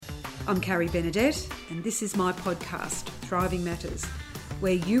I'm Carrie Benedette, and this is my podcast, Thriving Matters,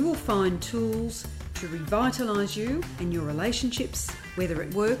 where you will find tools to revitalise you and your relationships, whether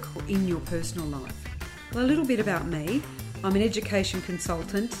at work or in your personal life. Well, a little bit about me. I'm an education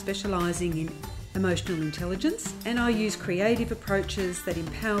consultant specialising in emotional intelligence, and I use creative approaches that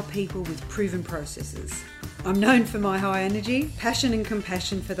empower people with proven processes. I'm known for my high energy, passion and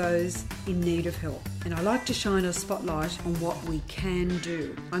compassion for those in need of help, and I like to shine a spotlight on what we can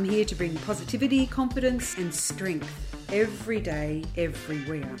do. I'm here to bring positivity, confidence and strength every day,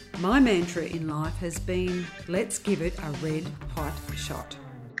 everywhere. My mantra in life has been, let's give it a red hot shot.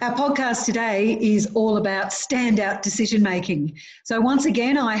 Our podcast today is all about standout decision making. So once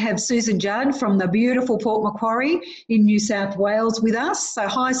again, I have Susan Judd from the beautiful Port Macquarie in New South Wales with us. So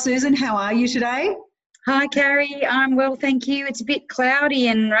hi Susan, how are you today? Hi Carrie, I'm well, thank you. It's a bit cloudy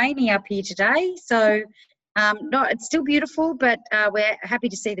and rainy up here today, so it's still beautiful, but we're happy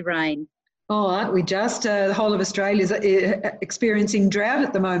to see the rain. Oh, aren't we just? The whole of Australia is experiencing drought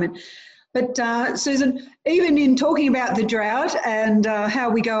at the moment. But Susan, even in talking about the drought and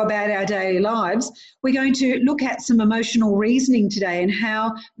how we go about our daily lives, we're going to look at some emotional reasoning today and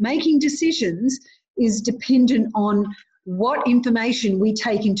how making decisions is dependent on what information we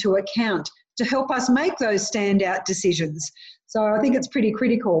take into account to help us make those standout decisions. So I think it's pretty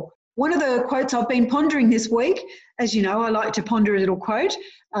critical. One of the quotes I've been pondering this week, as you know, I like to ponder a little quote,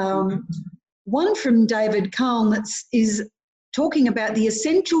 one from David Cullen that is talking about the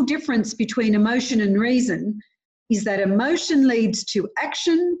essential difference between emotion and reason is that emotion leads to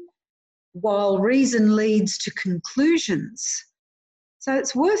action while reason leads to conclusions. So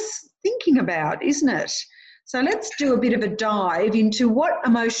it's worth thinking about, isn't it? So let's do a bit of a dive into what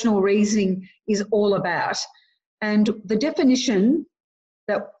emotional reasoning is all about. And the definition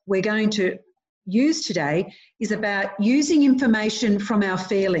that we're going to use today is about using information from our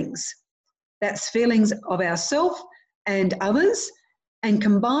feelings. That's feelings of ourselves and others, and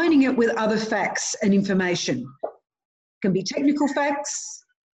combining it with other facts and information. It can be technical facts,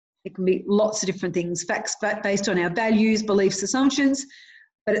 it can be lots of different things, facts based on our values, beliefs, assumptions,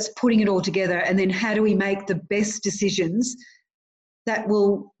 but it's putting it all together, and then how do we make the best decisions that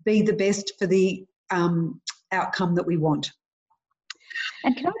will be the best for the outcome that we want.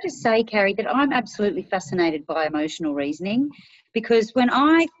 And can I just say, Carrie, that I'm absolutely fascinated by emotional reasoning, because when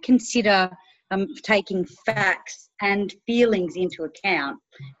I consider taking facts and feelings into account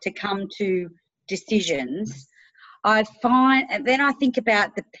to come to decisions, I think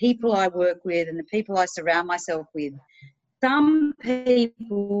about the people I work with and the people I surround myself with. Some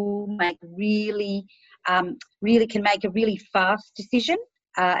people really can make a really fast decision,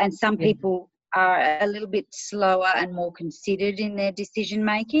 and some people are a little bit slower and more considered in their decision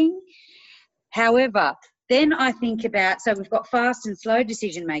making. However, then I think about, so we've got fast and slow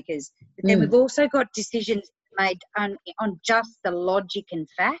decision makers, but then we've also got decisions made on just the logic and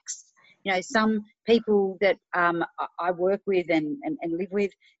facts. You know, some people that I work with and live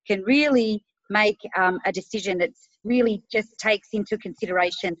with can really make a decision that really just takes into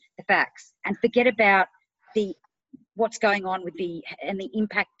consideration the facts and forget about what's going on with the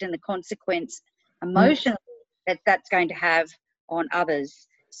impact and the consequence emotionally that's going to have on others.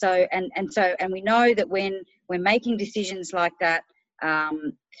 So and we know that when we're making decisions like that,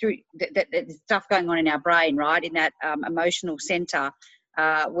 through the stuff going on in our brain, right, in that emotional centre,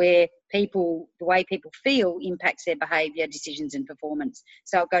 where the way people feel impacts their behaviour, decisions and performance.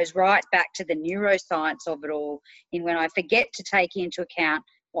 So it goes right back to the neuroscience of it all. And when I forget to take into account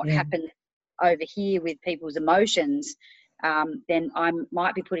what happened over here with people's emotions, then I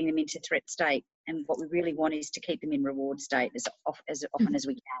might be putting them into threat state. And what we really want is to keep them in reward state as often as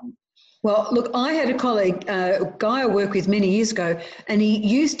we can. Well, look, I had a colleague, a guy I worked with many years ago, and he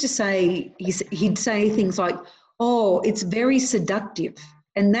used to say, he'd say things like, oh, it's very seductive.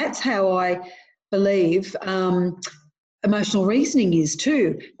 And that's how I believe emotional reasoning is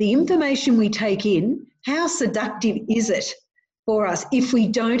too. The information we take in, how seductive is it for us if we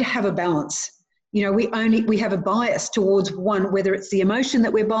don't have a balance? You know, we have a bias towards one, whether it's the emotion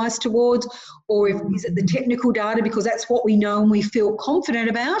that we're biased towards, or is it the technical data, because that's what we know and we feel confident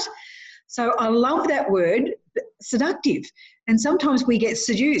about. So I love that word, seductive. And sometimes we get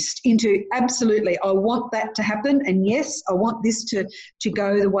seduced into, absolutely, I want that to happen. And yes, I want this to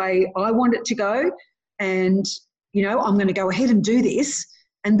go the way I want it to go. And, you know, I'm going to go ahead and do this.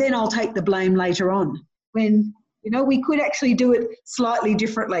 And then I'll take the blame later on. When, you know, we could actually do it slightly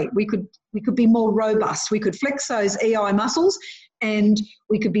differently. We could be more robust. We could flex those EI muscles, and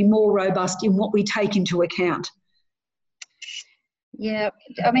we could be more robust in what we take into account. Yeah,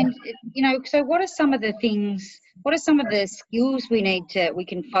 I mean, so what are some of the skills we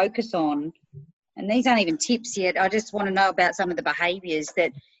can focus on? And these aren't even tips yet. I just want to know about some of the behaviours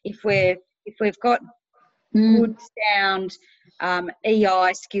that if we've got good sound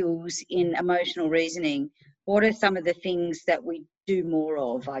EI skills in emotional reasoning, what are some of the things that we do more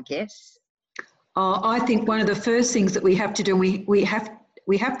of, I guess? I think one of the first things that we have to do, we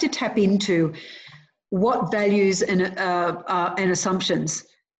have to tap into what values and assumptions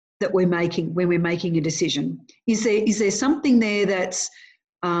that we're making when we're making a decision. Is there something there that's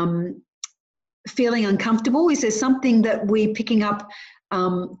feeling uncomfortable? Is there something that we're picking up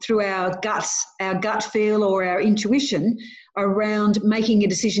through our gut feel or our intuition around making a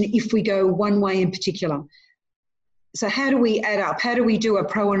decision if we go one way in particular? So how do we add up? How do we do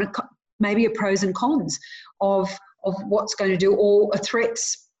maybe a pros and cons of what's going to do, or a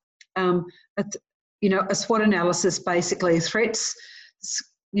threats, a SWOT analysis, basically threats,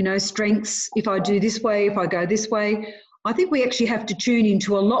 strengths. If I do this way, if I go this way, I think we actually have to tune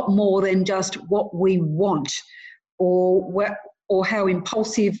into a lot more than just what we want, or how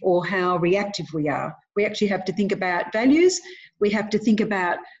impulsive or how reactive we are. We actually have to think about values. We have to think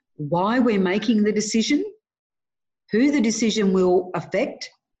about why we're making the decision, who the decision will affect,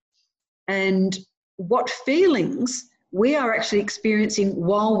 and what feelings we are actually experiencing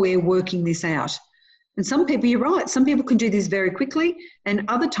while we're working this out. And some people, you're right, some people can do this very quickly, and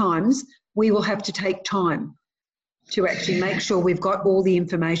other times we will have to take time to actually make sure we've got all the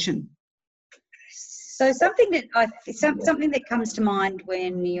information. So something that comes to mind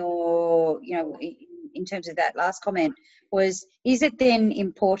when you're, in terms of that last comment was, is it then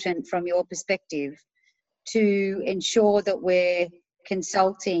important from your perspective to ensure that we're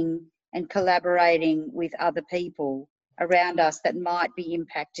consulting and collaborating with other people around us that might be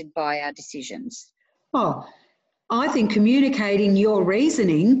impacted by our decisions? Oh, I think communicating your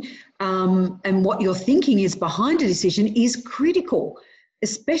reasoning and what your thinking is behind a decision is critical,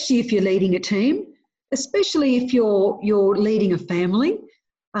 especially if you're leading a team, especially if you're leading a family.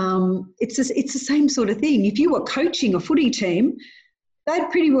 It's the same sort of thing. If you were coaching a footy team, they'd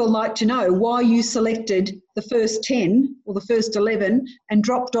pretty well like to know why you selected the first 10 or the first 11 and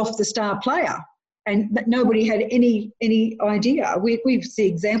dropped off the star player, and that nobody had any idea. We see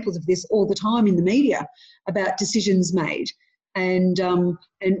examples of this all the time in the media about decisions made, and then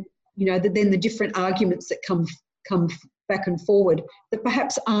the different arguments that come back and forward that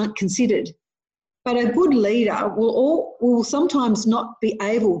perhaps aren't considered. But a good leader will sometimes not be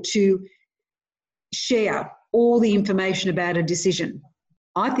able to share all the information about a decision.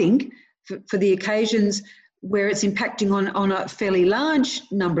 I think for the occasions where it's impacting on a fairly large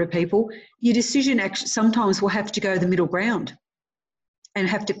number of people, your decision actually sometimes will have to go the middle ground and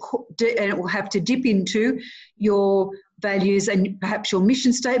it will have to dip into your values and perhaps your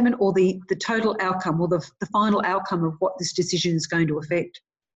mission statement, or the total outcome, or the final outcome of what this decision is going to affect.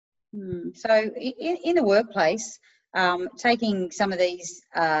 So in the workplace, taking some of these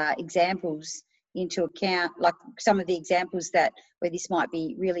examples into account, like some of the examples where this might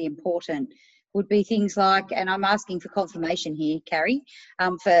be really important, would be things like, and I'm asking for confirmation here, Carrie,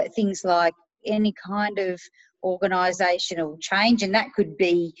 for things like any kind of organisational change, and that could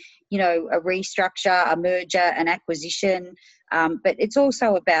be, a restructure, a merger, an acquisition, but it's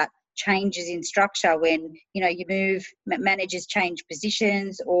also about changes in structure when, you move, managers change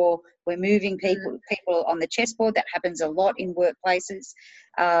positions, or we're moving people on the chessboard. That happens a lot in workplaces,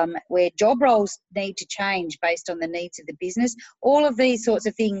 where job roles need to change based on the needs of the business. All of these sorts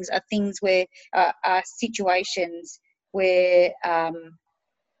of things are things where are situations where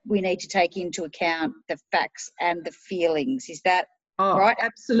we need to take into account the facts and the feelings. Is that right?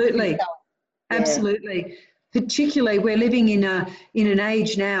 Absolutely. Absolutely. Particularly, we're living in an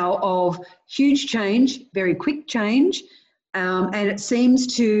age now of huge change, very quick change, and it seems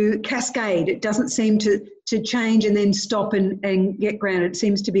to cascade. It doesn't seem to change and then stop and get grounded. It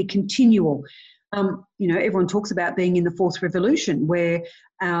seems to be continual. Everyone talks about being in the fourth revolution, where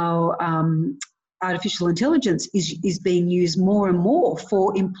our artificial intelligence is being used more and more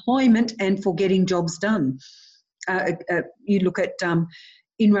for employment and for getting jobs done. You look at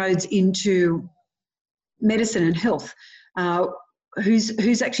inroads into medicine and health.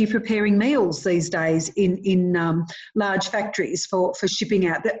 Who's actually preparing meals these days in large factories for shipping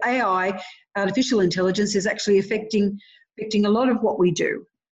out? The AI, artificial intelligence, is actually affecting a lot of what we do.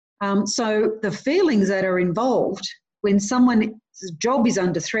 So the feelings that are involved when someone's job is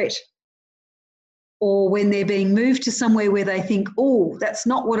under threat, or when they're being moved to somewhere where they think, oh, that's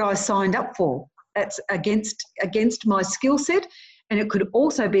not what I signed up for. That's against my skill set. And it could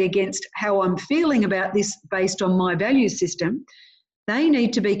also be against how I'm feeling about this based on my value system. they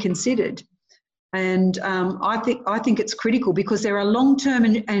need to be considered. And I think it's critical because there are long-term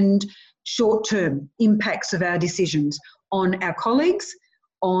and short-term impacts of our decisions on our colleagues,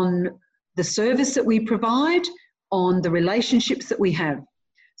 on the service that we provide, on the relationships that we have.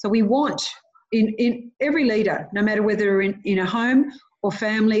 So we want, in every leader, no matter whether in a home or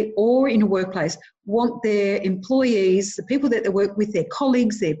family or in a workplace, want their employees, the people that they work with, their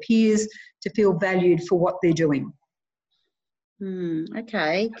colleagues, their peers, to feel valued for what they're doing.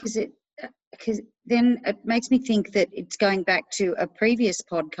 Okay, because then it makes me think that it's going back to a previous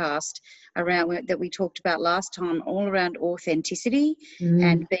podcast around that we talked about last time, all around authenticity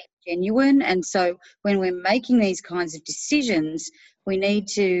and being genuine. And so when we're making these kinds of decisions, we need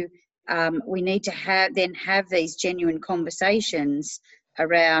to have these genuine conversations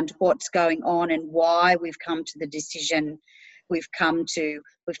around what's going on and why we've come to the decision we've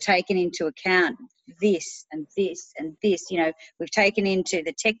taken into account this and this and this, we've taken into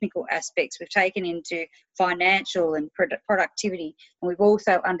the technical aspects, we've taken into financial and productivity, and we've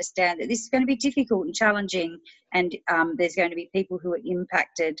also understand that this is going to be difficult and challenging, and there's going to be people who are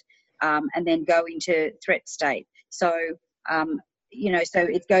impacted and then go into threat state. So, so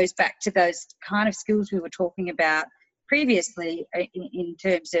it goes back to those kind of skills we were talking about previously in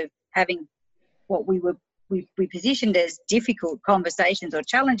terms of having what we positioned as difficult conversations or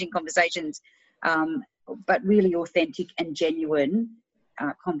challenging conversations, but really authentic and genuine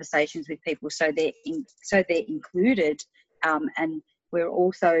conversations with people, so they're included, and we're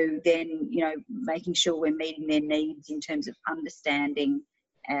also then making sure we're meeting their needs in terms of understanding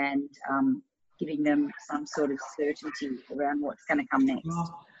and giving them some sort of certainty around what's going to come next.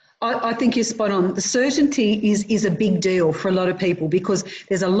 I think you're spot on. The certainty is a big deal for a lot of people because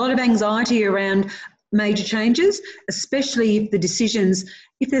there's a lot of anxiety around major changes, especially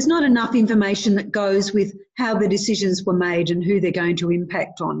if there's not enough information that goes with how the decisions were made and who they're going to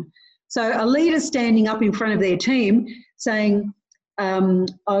impact on. So a leader standing up in front of their team saying,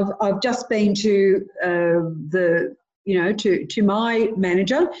 I've just been to to my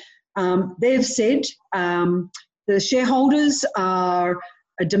manager. They've said the shareholders are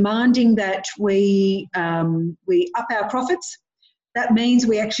demanding that we up our profits. That means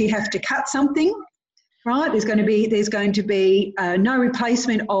we actually have to cut something. Right, there's going to be no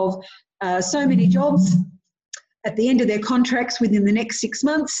replacement of so many jobs at the end of their contracts within the next 6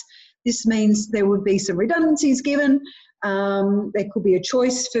 months. This means there would be some redundancies given. There could be a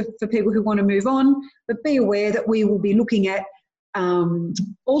choice for people who want to move on, but be aware that we will be looking at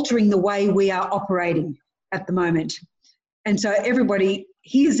altering the way we are operating at the moment. And so everybody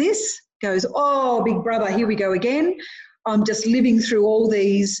hears this, goes, oh, big brother, here we go again. I'm just living through all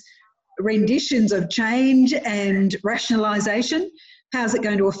these renditions of change and rationalisation. How's it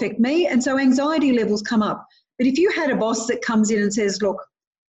going to affect me? And so anxiety levels come up. But if you had a boss that comes in and says, look,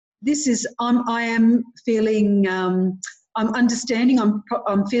 I am feeling, I'm understanding,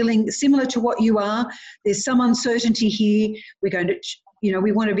 I'm feeling similar to what you are. There's some uncertainty here. We're going to,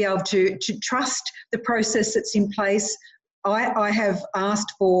 we want to be able to trust the process that's in place. I have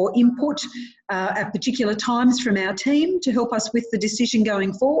asked for input at particular times from our team to help us with the decision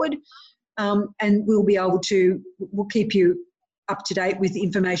going forward, and we'll keep you up to date with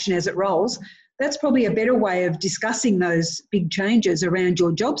information as it rolls. That's probably a better way of discussing those big changes around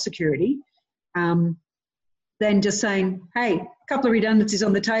your job security than just saying, hey, a couple of redundancies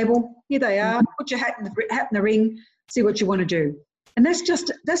on the table, here they are, put your hat in the ring, see what you want to do. And that's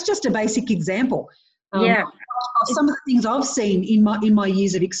just a basic example. Of some of the things I've seen in my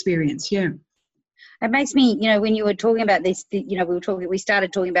years of experience. Yeah. It makes me, when you were talking about this, we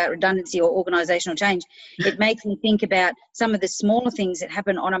started talking about redundancy or organisational change. It makes me think about some of the smaller things that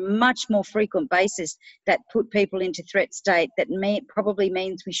happen on a much more frequent basis that put people into threat state, that probably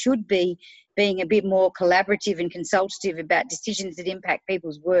means we should be being a bit more collaborative and consultative about decisions that impact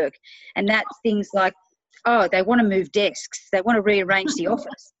people's work. And that's things like, they want to move desks, they want to rearrange the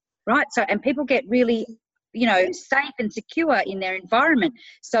office, right? So, and people get really safe and secure in their environment.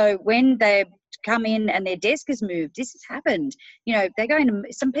 So when they come in and their desk is moved, this has happened.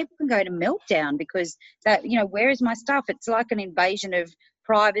 Some people can go to meltdown because that, where is my stuff? It's like an invasion of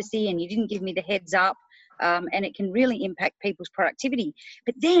privacy and you didn't give me the heads up. And it can really impact people's productivity.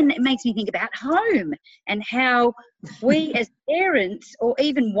 But then it makes me think about home and how we as parents, or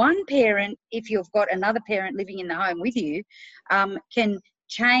even one parent, if you've got another parent living in the home with you, can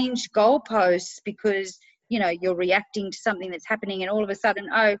change goalposts because you're reacting to something that's happening, and all of a sudden,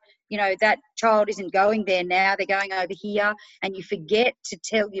 that child isn't going there now, they're going over here, and you forget to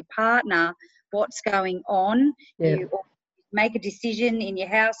tell your partner what's going on. Yeah. You make a decision in your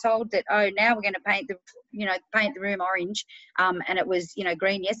household that, oh, now we're going to paint the room orange, and it was,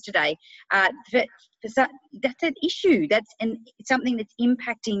 green yesterday. That's an issue. That's something that's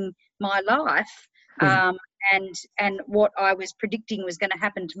impacting my life, and what I was predicting was going to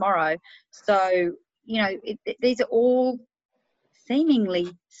happen tomorrow. So, these are all seemingly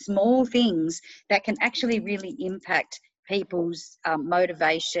small things that can actually really impact people's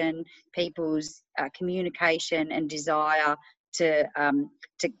motivation, people's communication and desire to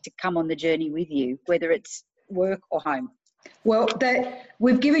come on the journey with you, whether it's work or home. Well,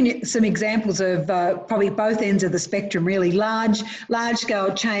 we've given you some examples of probably both ends of the spectrum, really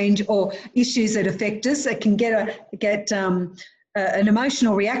large-scale change or issues that affect us that can get an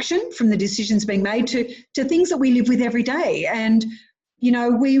emotional reaction from the decisions being made to things that we live with every day. And,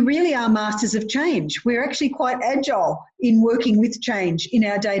 we really are masters of change. We're actually quite agile in working with change in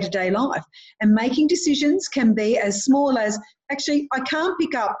our day-to-day life. And making decisions can be as small as, actually, I can't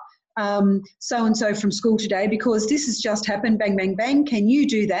pick up so-and-so from school today because this has just happened, bang, bang, bang, can you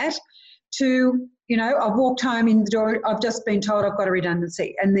do that? To, I've walked home in the door, I've just been told I've got a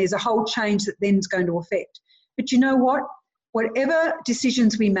redundancy, and there's a whole change that then is going to affect. But you know what? Whatever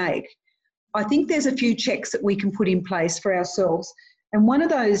decisions we make, I think there's a few checks that we can put in place for ourselves. And one of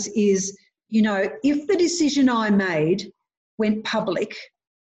those is, if the decision I made went public,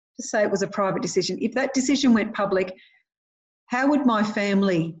 to say it was a private decision, if that decision went public, how would my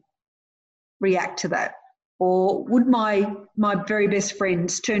family react to that? Or would my very best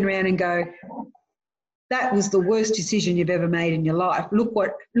friends turn around and go, that was the worst decision you've ever made in your life.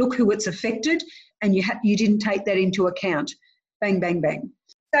 Look who it's affected, and you didn't take that into account. Bang, bang, bang.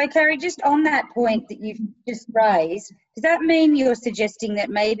 So, Carrie, just on that point that you've just raised, does that mean you're suggesting that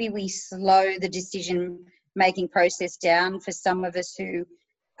maybe we slow the decision-making process down for some of us who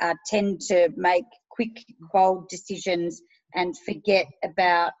tend to make quick, bold decisions and forget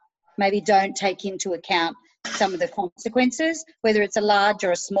about, maybe don't take into account some of the consequences, whether it's a large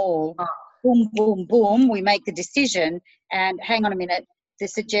or a small? Boom, boom, boom, we make the decision, and hang on a minute, the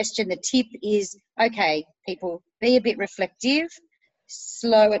suggestion, the tip is, okay, people, be a bit reflective,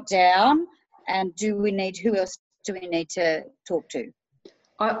 slow it down, and who else do we need to talk to?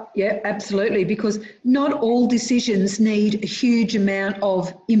 Yeah, absolutely, because not all decisions need a huge amount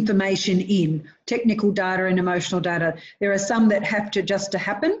of information in technical data and emotional data. There are some that have to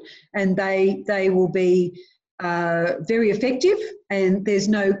happen, and they will be very effective, and there's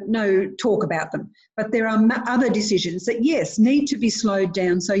no talk about them. But there are other decisions that, yes, need to be slowed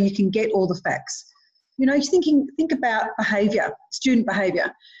down so you can get all the facts. Think about behaviour, student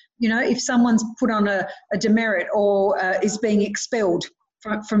behaviour. If someone's put on a demerit or is being expelled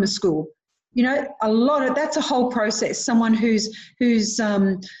from a school, that's a whole process. Someone who's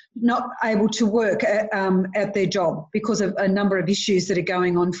not able to work at their job because of a number of issues that are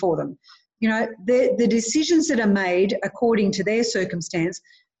going on for them. The decisions that are made according to their circumstance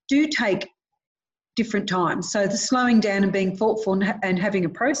do take different times. So the slowing down and being thoughtful and having a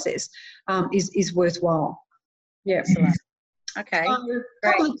process is worthwhile. Yeah. Excellent. Okay. So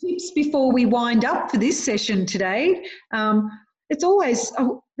a couple of tips before we wind up for this session today. It's always,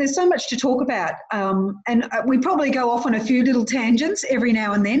 there's so much to talk about, and we probably go off on a few little tangents every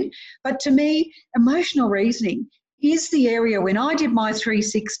now and then, but to me, emotional reasoning is the area. When I did my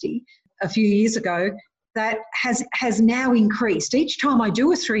 360 a few years ago, that has now increased. Each time I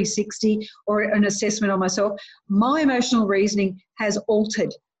do a 360 or an assessment on myself, my emotional reasoning has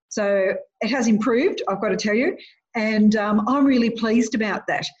altered. So it has improved, I've got to tell you, and I'm really pleased about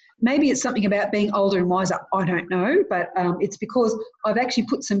that. Maybe it's something about being older and wiser, I don't know, but it's because I've actually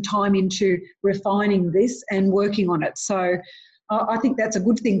put some time into refining this and working on it. So I think that's a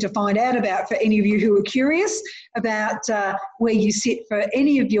good thing to find out about for any of you who are curious about where you sit for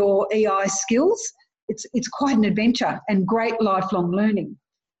any of your EI skills. It's quite an adventure and great lifelong learning.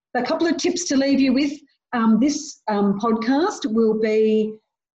 A couple of tips to leave you with. This podcast will be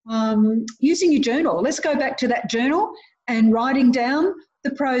using your journal. Let's go back to that journal and writing down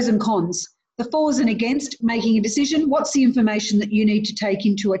the pros and cons, the fors and against making a decision. What's the information that you need to take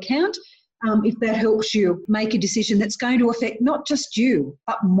into account if that helps you make a decision that's going to affect not just you,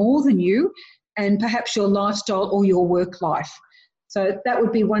 but more than you, and perhaps your lifestyle or your work life. So that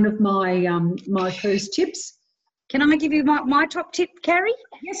would be one of my my first tips. Can I give you my top tip, Carrie?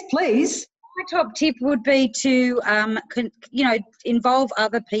 Yes, please. My top tip would be to, involve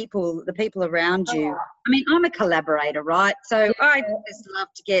other people, the people around you. I mean, I'm a collaborator, right? So I just love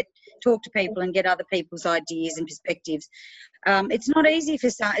to get talk to people and get other people's ideas and perspectives. It's not easy for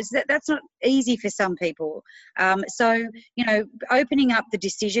some. That's not easy for some people. So, you know, opening up the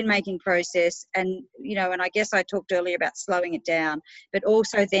decision-making process, and you know, and I guess I talked earlier about slowing it down, but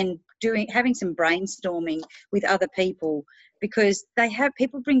also then having some brainstorming with other people, because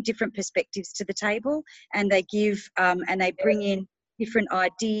people bring different perspectives to the table, and they give and they bring in different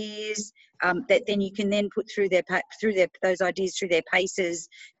ideas that then you can then put through those ideas through their paces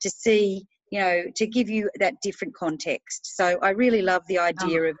to see, you know, to give you that different context. So I really love the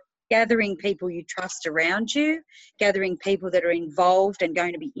idea of gathering people you trust around you, gathering people that are involved and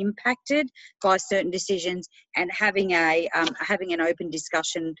going to be impacted by certain decisions, and having an open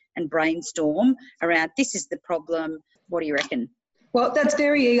discussion and brainstorm around, this is the problem, what do you reckon? Well, that's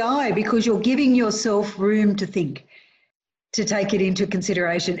very EI, because you're giving yourself room to think, to take it into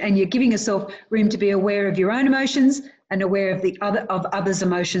consideration, and you're giving yourself room to be aware of your own emotions and aware of others'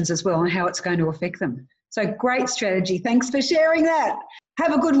 emotions as well, and how it's going to affect them. So great strategy. Thanks for sharing that.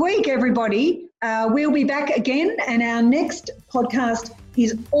 Have a good week, everybody. We'll be back again, and our next podcast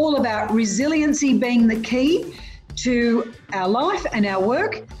is all about resiliency being the key to our life and our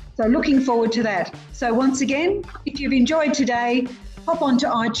work. So looking forward to that. So once again, if you've enjoyed today, hop onto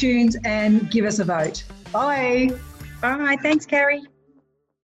iTunes and give us a vote. Bye. Bye. Thanks, Carrie.